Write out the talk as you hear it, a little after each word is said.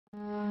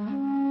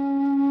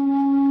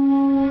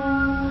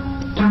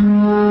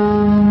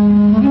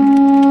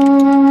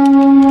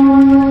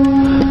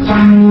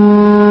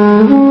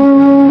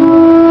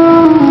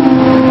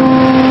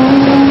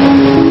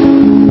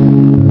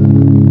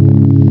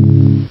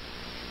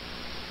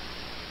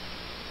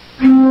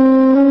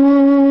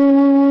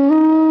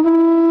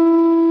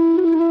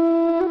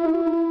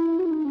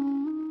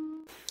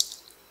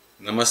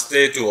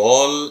Namaste to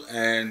all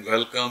and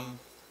welcome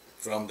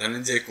from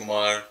Dhananjaya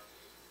Kumar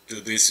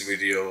to this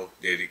video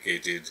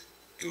dedicated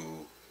to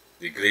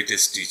the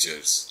greatest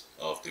teachers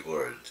of the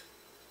world.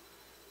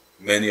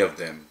 Many of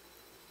them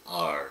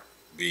are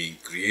being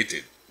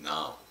created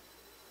now,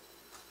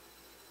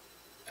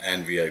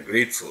 and we are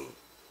grateful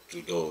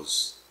to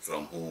those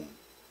from whom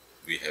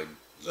we have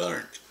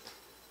learned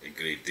a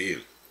great deal.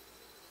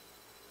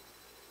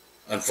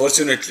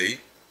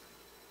 Unfortunately,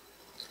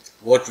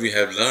 what we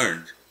have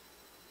learned,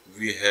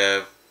 we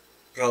have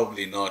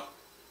probably not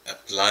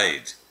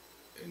applied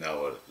in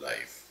our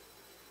life,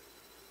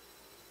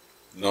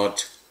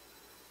 not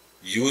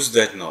used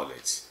that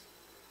knowledge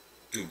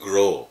to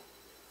grow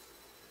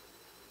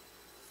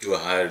to a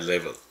higher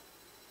level.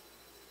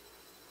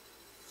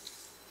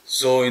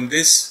 So in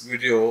this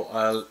video,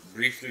 I'll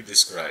briefly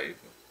describe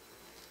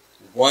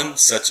one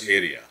such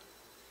area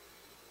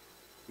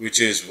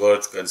which is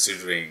worth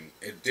considering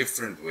a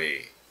different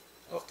way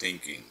of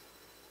thinking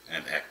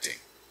and acting.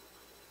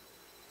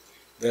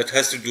 That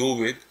has to do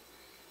with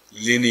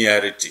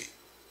linearity,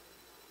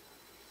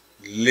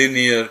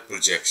 linear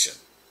projection,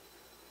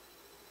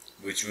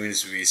 which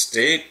means we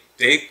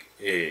take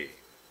a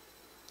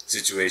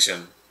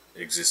situation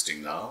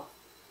existing now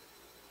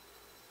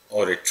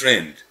or a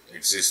trend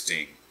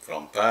existing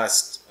from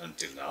past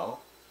until now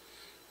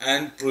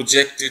and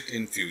project it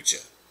in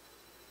future,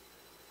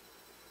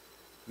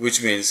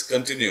 which means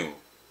continue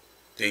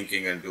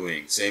thinking and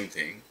doing same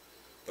thing,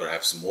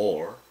 perhaps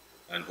more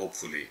and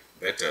hopefully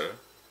better,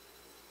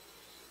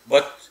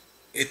 but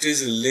it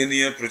is a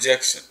linear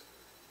projection.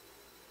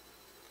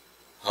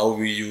 How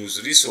we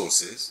use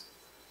resources,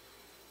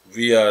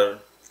 we are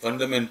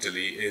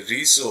fundamentally a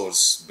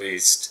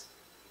resource-based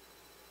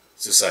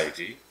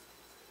society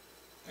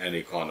and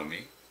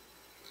economy.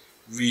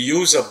 We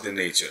use up the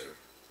nature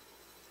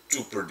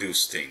to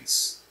produce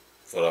things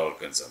for our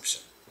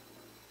consumption.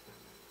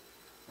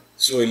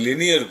 So a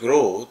linear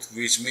growth,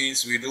 which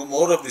means we do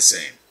more of the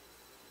same,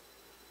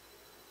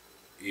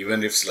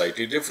 even if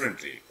slightly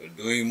differently, but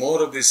doing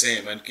more of the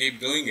same and keep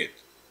doing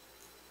it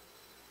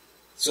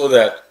so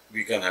that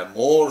we can have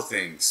more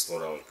things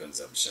for our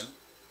consumption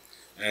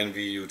and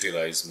we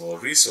utilize more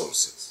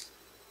resources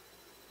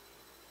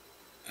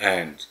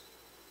and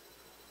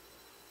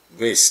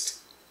waste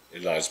a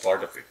large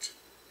part of it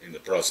in the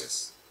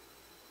process.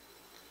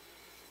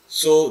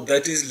 So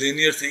that is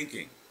linear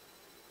thinking.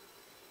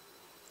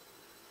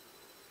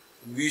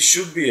 We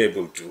should be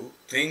able to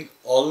think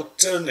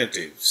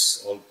alternative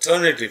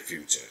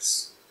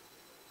futures,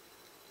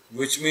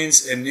 which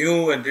means a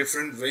new and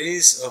different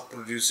ways of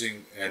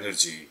producing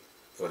energy,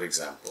 for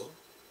example,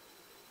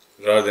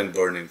 rather than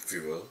burning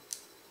fuel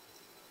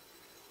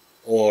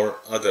or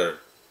other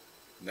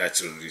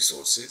natural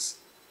resources.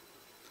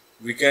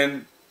 We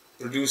can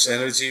produce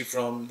energy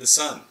from the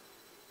sun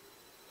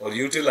or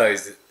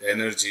utilize the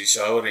energy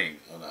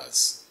showering on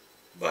us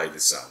by the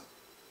sun.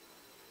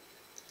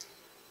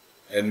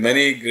 And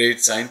many great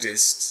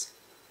scientists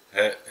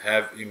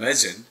have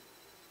imagined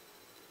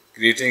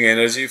creating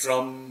energy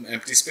from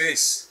empty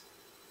space,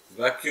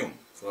 from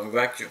a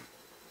vacuum,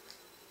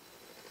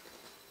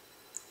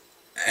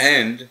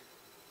 and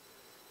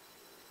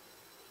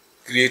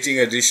creating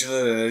additional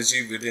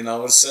energy within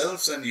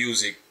ourselves and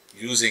using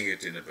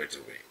it in a better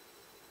way.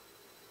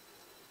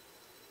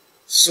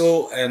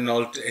 So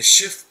a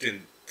shift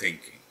in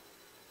thinking,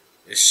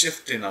 a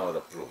shift in our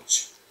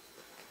approach.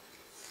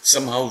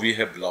 Somehow we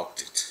have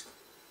blocked it.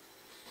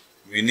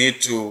 We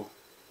need to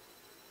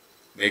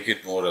make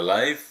it more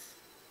alive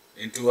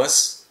into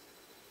us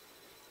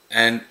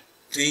and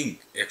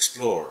think,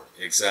 explore,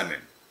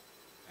 examine,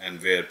 and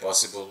where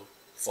possible,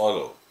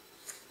 follow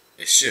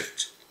a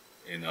shift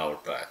in our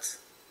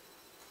path.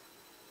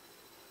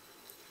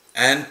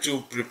 And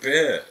to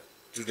prepare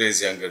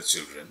today's younger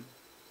children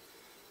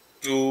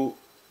to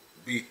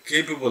be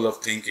capable of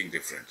thinking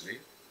differently,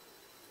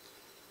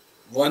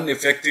 one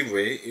effective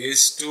way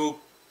is to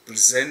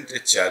present a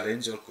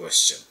challenge or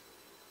question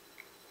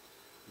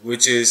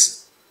which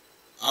is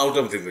out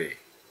of the way,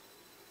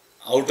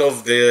 out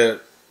of their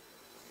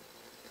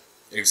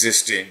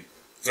existing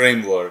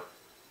framework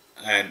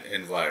and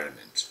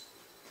environment.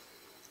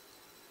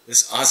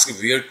 Let's ask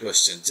a weird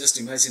question. Just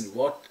imagine,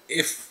 what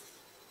if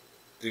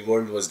the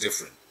world was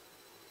different?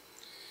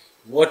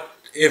 What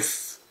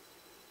if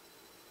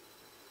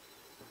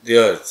the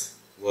earth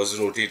was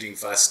rotating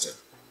faster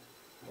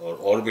or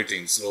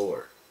orbiting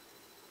slower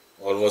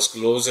or was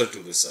closer to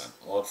the sun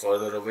or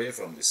further away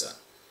from the sun?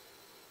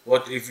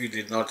 What if we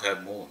did not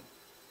have moon?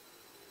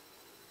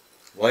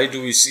 Why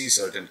do we see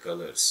certain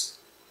colors?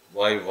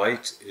 Why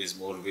white is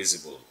more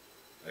visible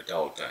at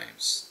all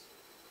times?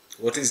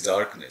 What is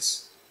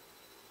darkness?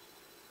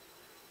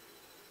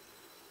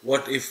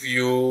 What if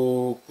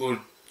you could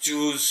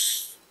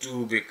choose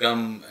to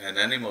become an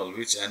animal?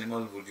 Which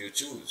animal would you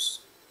choose?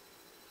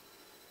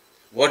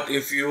 What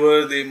if you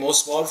were the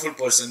most powerful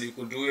person, you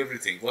could do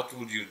everything? What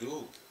would you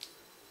do?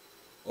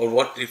 Or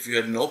what if you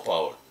had no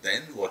power?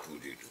 Then what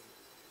would you do?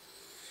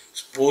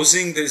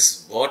 Posing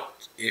this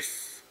what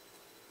if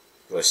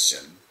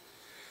question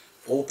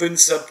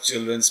opens up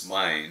children's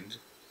mind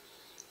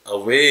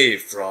away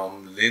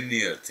from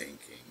linear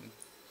thinking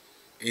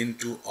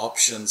into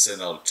options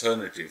and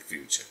alternative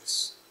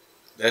futures.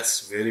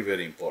 That's very,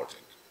 very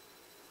important.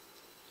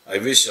 I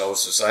wish our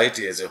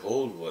society as a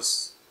whole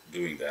was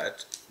doing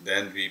that.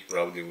 Then we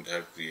probably would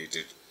have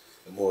created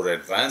a more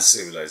advanced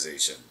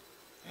civilization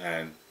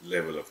and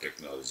level of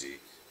technology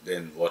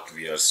than what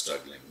we are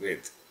struggling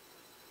with.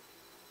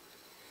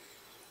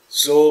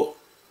 So,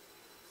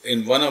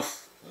 in one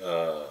of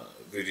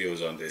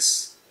videos on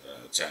this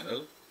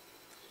channel,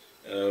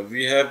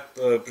 we have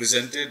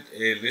presented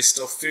a list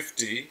of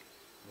 50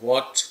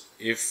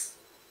 what-if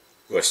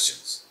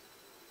questions.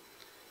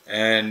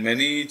 And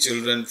many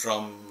children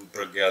from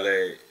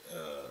Pragyalay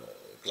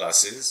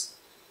classes,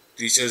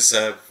 teachers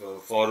have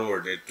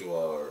forwarded to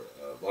our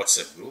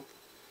WhatsApp group,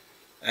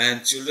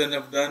 and children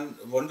have done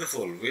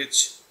wonderful,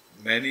 which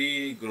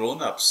many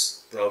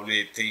grown-ups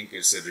probably think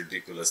it's a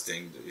ridiculous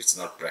thing, it's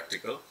not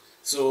practical,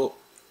 so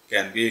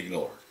can be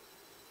ignored.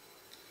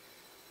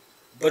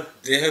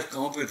 But they have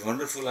come up with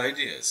wonderful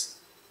ideas.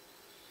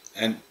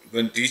 And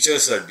when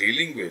teachers are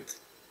dealing with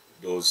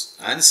those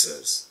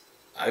answers,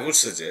 I would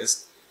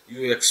suggest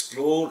you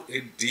explore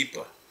it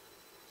deeper.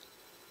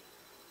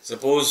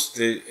 Suppose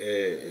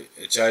a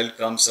child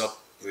comes up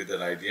with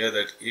an idea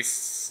that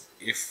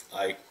if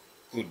I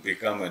could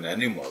become an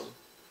animal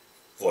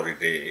for a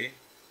day,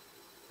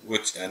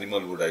 which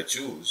animal would I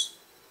choose?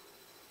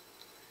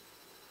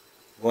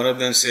 One of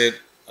them said,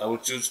 I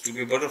would choose to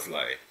be a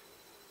butterfly,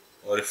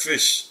 or a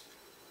fish,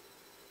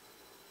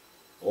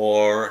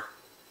 or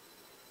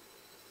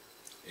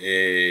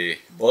a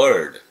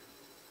bird.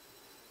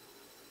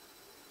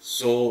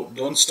 So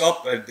don't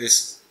stop at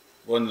this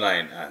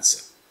one-line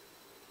answer.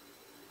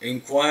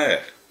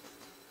 Inquire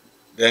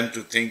them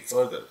to think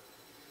further.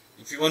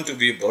 If you want to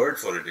be a bird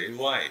for a day,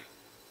 why?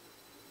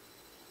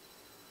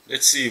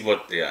 Let's see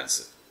what they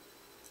answer.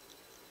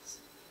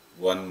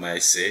 One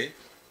might say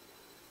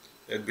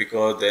that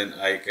because then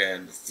I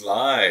can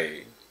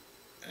fly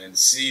and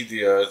see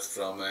the earth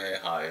from a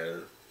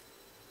higher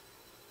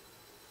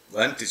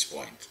vantage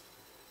point.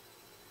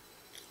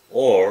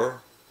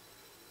 Or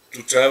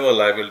to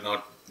travel I will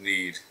not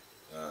need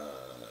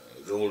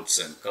roads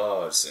and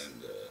cars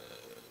and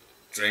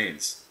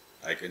trains.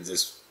 I can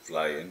just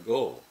fly and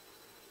go.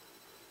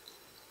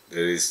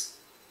 There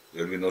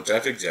will be no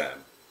traffic jam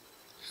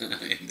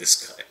in the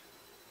sky.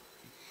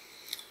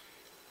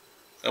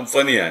 Some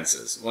funny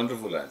answers,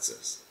 wonderful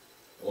answers.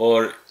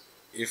 Or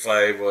if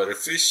I were a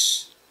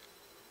fish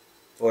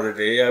for a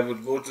day, I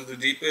would go to the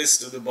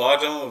deepest, to the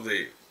bottom of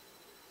the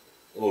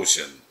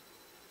ocean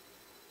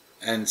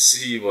and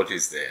see what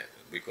is there,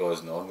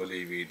 because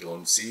normally we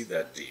don't see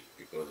that deep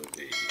because of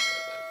the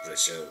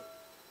pressure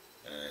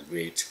and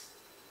weight.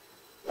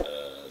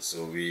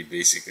 So we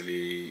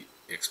basically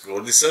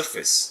explore the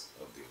surface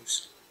of the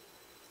ocean.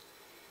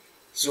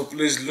 So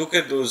please look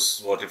at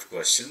those what-if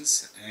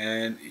questions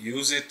and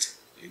use it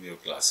in your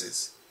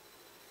classes.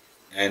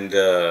 And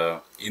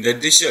in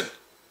addition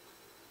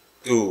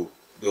to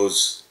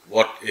those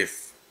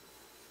what-if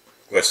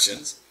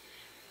questions,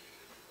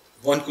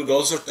 one could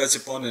also touch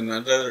upon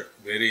another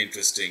very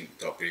interesting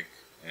topic,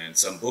 and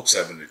some books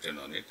have been written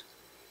on it,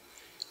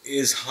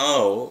 is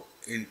how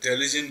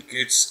intelligent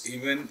kids,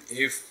 even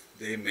if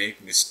they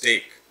make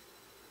mistake,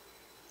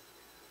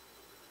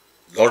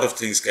 lot of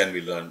things can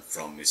be learned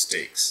from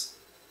mistakes.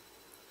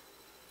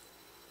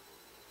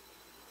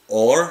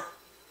 Or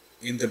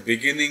in the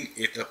beginning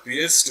it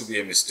appears to be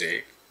a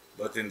mistake,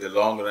 but in the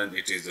long run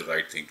it is the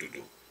right thing to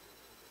do.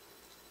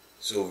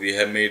 So we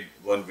have made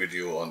one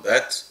video on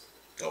that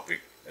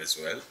topic as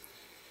well.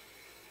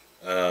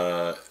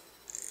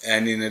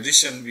 And in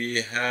addition,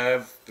 we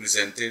have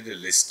presented a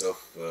list of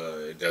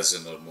a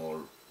dozen or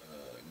more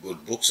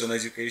good books on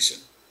education,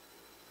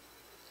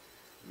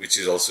 which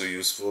is also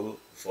useful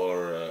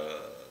for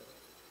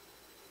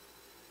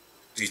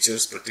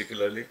teachers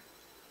particularly.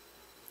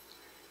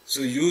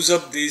 So use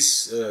up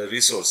these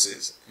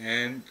resources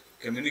and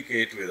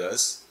communicate with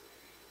us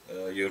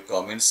your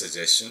comments,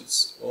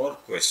 suggestions or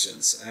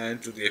questions,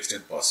 and to the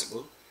extent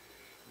possible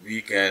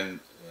we can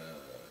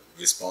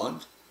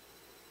respond,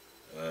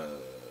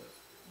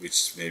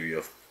 which may be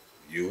of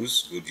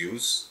use, good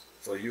use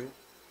for you,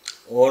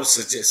 or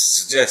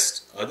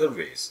suggest other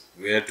ways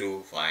where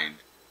to find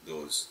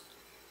those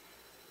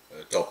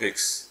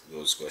topics,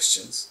 those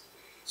questions.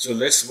 So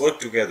let's work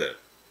together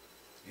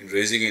in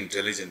raising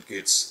intelligent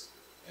kids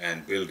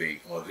and building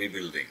or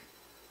rebuilding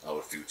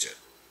our future.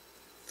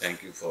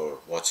 Thank you for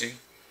watching,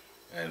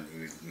 and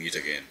we will meet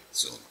again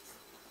soon.